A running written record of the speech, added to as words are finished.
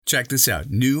Check this out.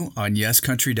 New on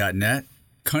YesCountry.net,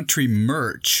 country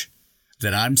merch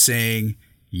that I'm saying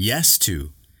yes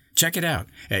to. Check it out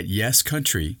at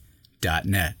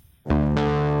YesCountry.net.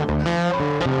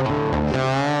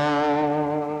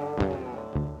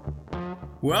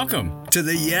 Welcome to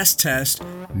the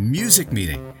YesTest music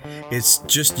meeting. It's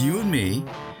just you and me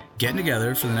getting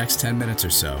together for the next 10 minutes or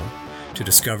so to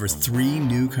discover 3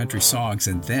 new country songs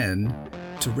and then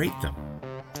to rate them.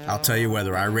 I'll tell you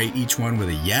whether I rate each one with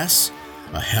a yes,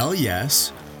 a hell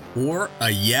yes, or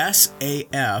a yes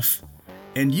AF,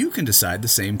 and you can decide the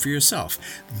same for yourself.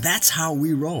 That's how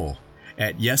we roll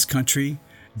at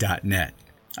YesCountry.net.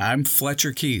 I'm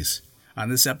Fletcher Keys. On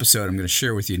this episode, I'm going to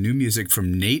share with you new music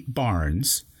from Nate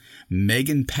Barnes,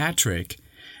 Meghan Patrick,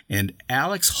 and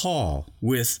Alex Hall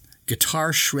with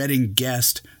guitar shredding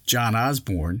guest John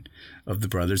Osborne of the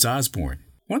Brothers Osborne.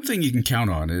 One thing you can count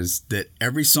on is that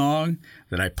every song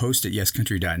that I post at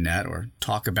YesCountry.net or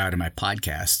talk about in my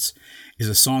podcasts is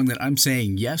a song that I'm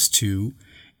saying yes to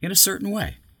in a certain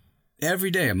way.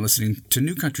 Every day I'm listening to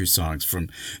new country songs from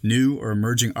new or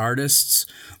emerging artists,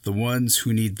 the ones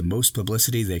who need the most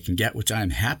publicity they can get, which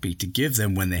I'm happy to give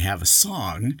them when they have a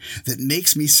song that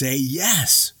makes me say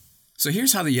yes. So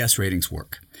here's how the yes ratings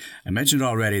work. I mentioned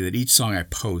already that each song I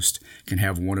post can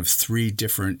have one of 3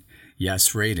 different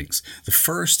yes ratings. The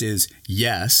first is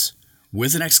yes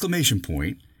with an exclamation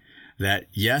point. That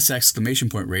yes exclamation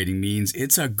point rating means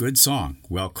it's a good song,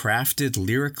 well crafted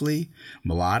lyrically,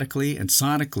 melodically, and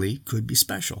sonically, could be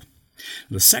special.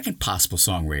 The second possible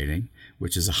song rating,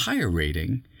 which is a higher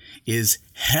rating, is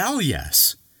hell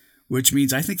yes, which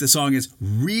means I think the song is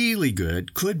really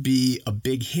good, could be a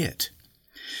big hit.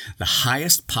 The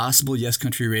highest possible yes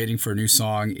country rating for a new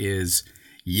song is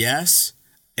yes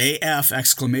AF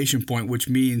exclamation point, which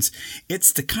means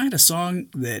it's the kind of song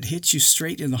that hits you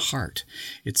straight in the heart.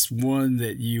 It's one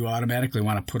that you automatically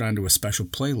want to put onto a special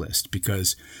playlist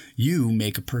because you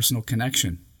make a personal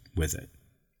connection with it.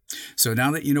 So now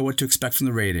that you know what to expect from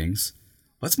the ratings,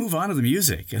 let's move on to the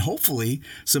music and hopefully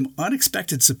some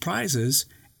unexpected surprises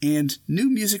and new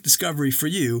music discovery for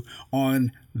you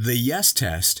on the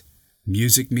YesTest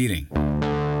music meeting.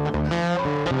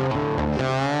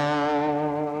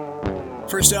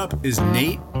 First up is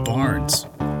Nate Barnes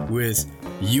with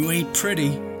You Ain't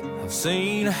Pretty. I've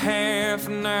seen a half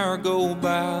an hour go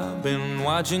by, been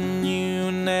watching you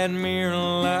in that mirror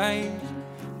light,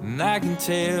 and I can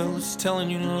tell it's telling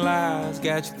you lies,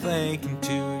 got you thinking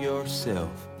to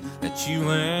yourself that you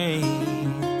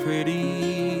ain't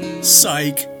pretty.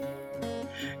 Psych!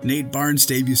 Nate Barnes'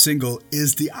 debut single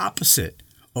is the opposite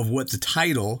of what the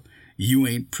title You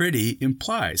Ain't Pretty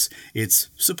implies. It's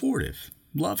supportive,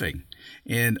 loving,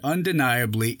 and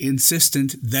undeniably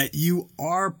insistent that you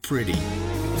are pretty.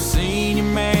 I've seen you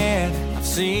mad, I've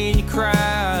seen you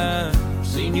cry, I've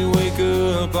seen you wake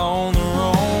up on the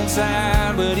wrong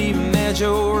side, but even at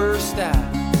your worst I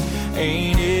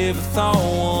ain't ever thought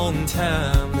one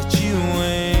time that you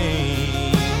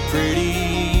ain't pretty.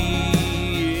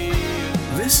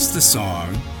 This is the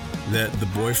song that the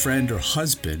boyfriend or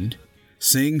husband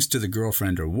sings to the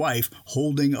girlfriend or wife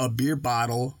holding a beer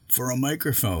bottle for a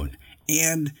microphone.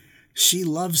 And she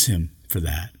loves him for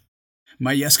that.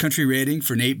 My Yes Country rating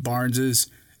for Nate Barnes's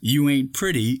You Ain't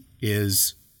Pretty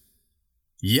is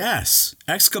yes!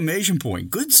 Exclamation point.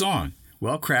 Good song.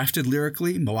 Well crafted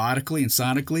lyrically, melodically, and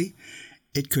sonically.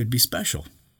 It could be special.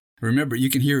 Remember, you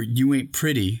can hear You Ain't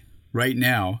Pretty right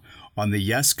now on the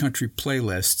Yes Country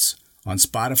playlists on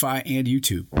Spotify and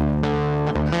YouTube.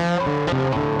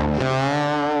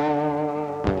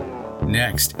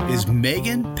 Next is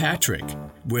Meghan Patrick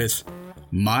with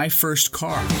My First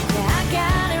Car. Yeah, I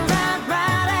got it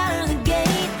right out of the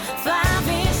gate.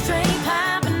 5-inch straight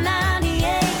pipe and 98.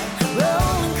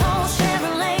 Rolling coal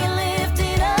Chevrolet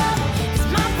lifted up. 'Cause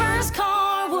my first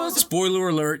car was... Spoiler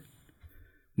alert,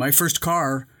 my first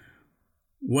car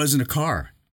wasn't a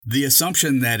car. The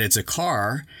assumption that it's a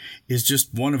car is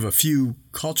just one of a few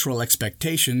cultural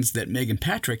expectations that Meghan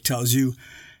Patrick tells you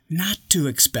not to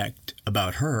expect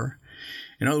about her.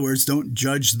 In other words, don't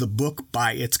judge the book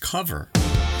by its cover.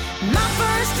 My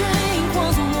first drink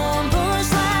was a warm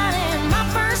Busch Light, and my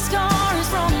first scar is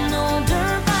from an old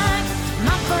dirt bike.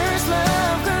 My first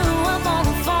love grew up on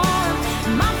a farm.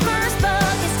 My first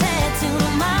buck is tattooed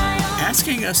on my arm.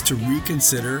 Asking us to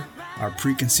reconsider our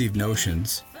preconceived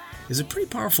notions is a pretty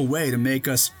powerful way to make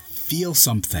us feel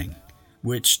something,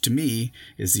 which to me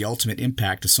is the ultimate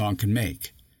impact a song can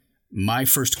make. My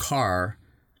First Car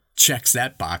checks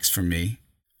that box for me.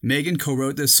 Meghan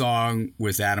co-wrote this song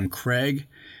with Adam Craig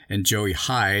and Joey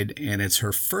Hyde, and it's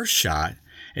her first shot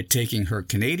at taking her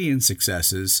Canadian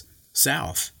successes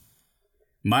south.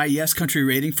 My Yes Country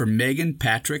rating for Meghan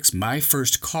Patrick's My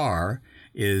First Car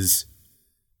is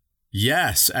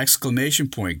yes, exclamation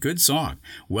point. Good song.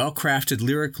 Well crafted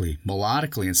lyrically,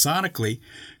 melodically, and sonically.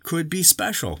 Could be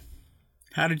special.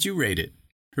 How did you rate it?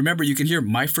 Remember, you can hear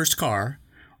My First Car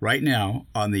right now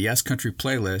on the Yes Country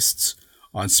playlists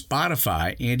on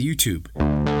Spotify and YouTube.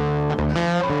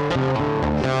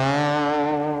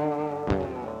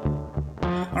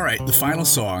 All right, the final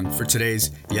song for today's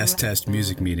YesTest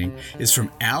music meeting is from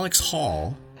Alex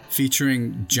Hall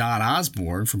featuring John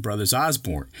Osborne from Brothers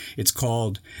Osborne. It's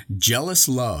called Jealous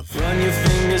Love. Run your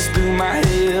fingers through my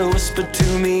hair, whisper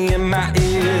to me in my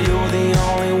ear, you're the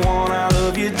only one I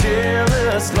love, you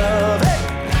jealous love.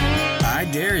 Hey! I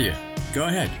dare you. Go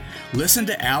ahead. Listen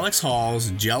to Alex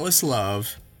Hall's Jealous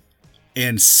Love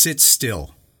and sit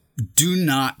still. Do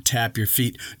not tap your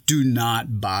feet. Do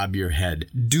not bob your head.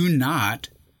 Do not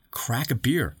crack a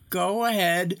beer. Go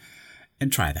ahead and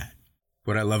try that.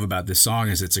 What I love about this song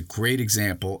is it's a great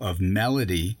example of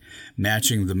melody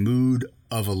matching the mood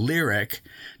of a lyric.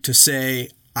 To say,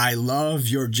 I love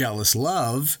your jealous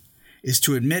love, is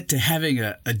to admit to having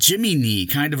a Jimmy knee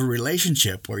kind of a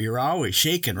relationship where you're always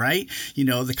shaking, right? You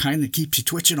know, the kind that keeps you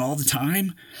twitching all the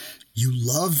time. You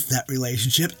love that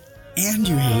relationship and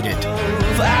you hate it.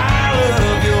 I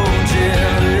love your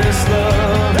jealous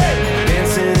love. Hey!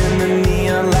 Dancing in the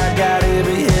neon light, got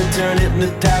every head turned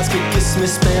hypnotized. Could kiss me,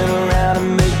 spin around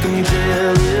and make them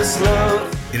jealous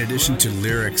love. In addition to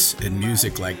lyrics and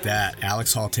music like that,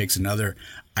 Alex Hall takes another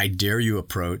I dare you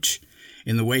approach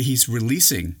in the way he's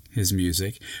releasing his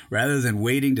music. Rather than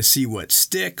waiting to see what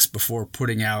sticks before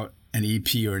putting out an EP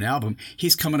or an album,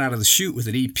 he's coming out of the chute with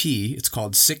an EP. It's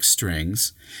called 6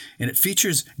 Strings, and it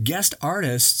features guest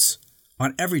artists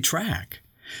on every track.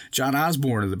 John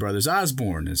Osborne of the Brothers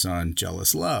Osborne is on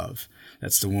Jealous Love.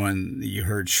 That's the one that you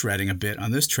heard shredding a bit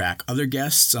on this track. Other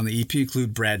guests on the EP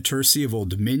include Brad Tersey of Old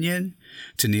Dominion,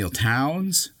 Tennille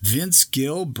Towns, Vince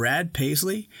Gill, Brad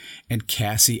Paisley, and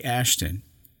Cassie Ashton.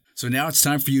 So now it's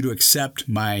time for you to accept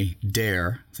my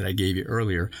dare that I gave you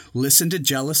earlier. Listen to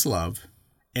Jealous Love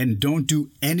and don't do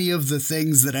any of the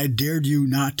things that I dared you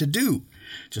not to do.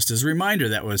 Just as a reminder,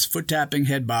 that was foot tapping,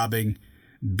 head bobbing,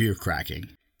 beer cracking.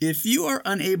 If you are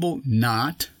unable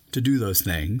not to do those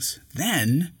things,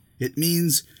 then it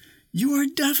means you are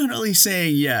definitely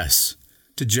saying yes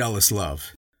to Jealous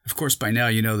Love. Of course, by now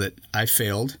you know that I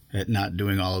failed at not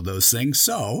doing all of those things,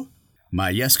 so my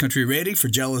Yes Country rating for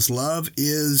Jealous Love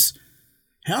is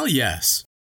hell yes.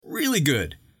 Really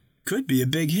good. Could be a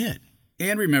big hit.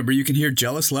 And remember, you can hear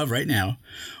Jealous Love right now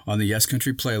on the Yes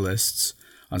Country playlists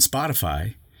on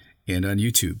Spotify and on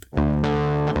YouTube.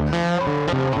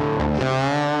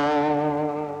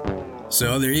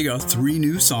 So there you go, 3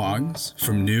 new songs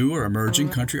from new or emerging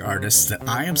country artists that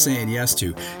I am saying yes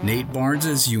to. Nate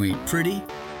Barnes's You Ain't Pretty,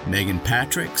 Meghan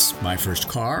Patrick's My First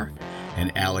Car,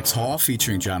 and Alex Hall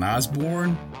featuring John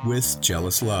Osborne with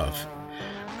Jealous Love.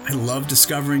 I love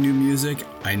discovering new music.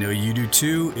 I know you do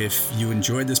too. If you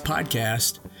enjoyed this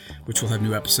podcast, which will have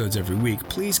new episodes every week,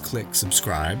 please click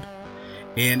subscribe.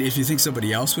 And if you think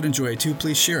somebody else would enjoy it too,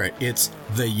 please share it. It's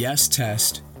the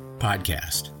YesTest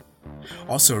podcast.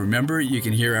 Also, remember, you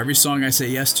can hear every song I say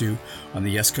yes to on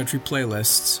the Yes Country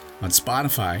playlists on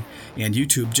Spotify and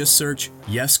YouTube. Just search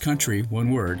Yes Country,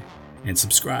 one word, and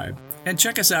subscribe. And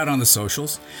check us out on the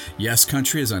socials. Yes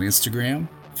Country is on Instagram,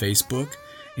 Facebook,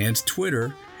 and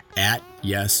Twitter at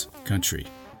Yes Country.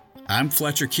 I'm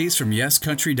Fletcher Keys from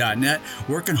YesCountry.net,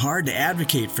 working hard to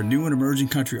advocate for new and emerging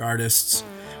country artists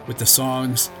with the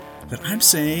songs that I'm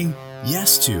saying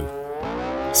yes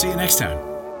to. See you next time.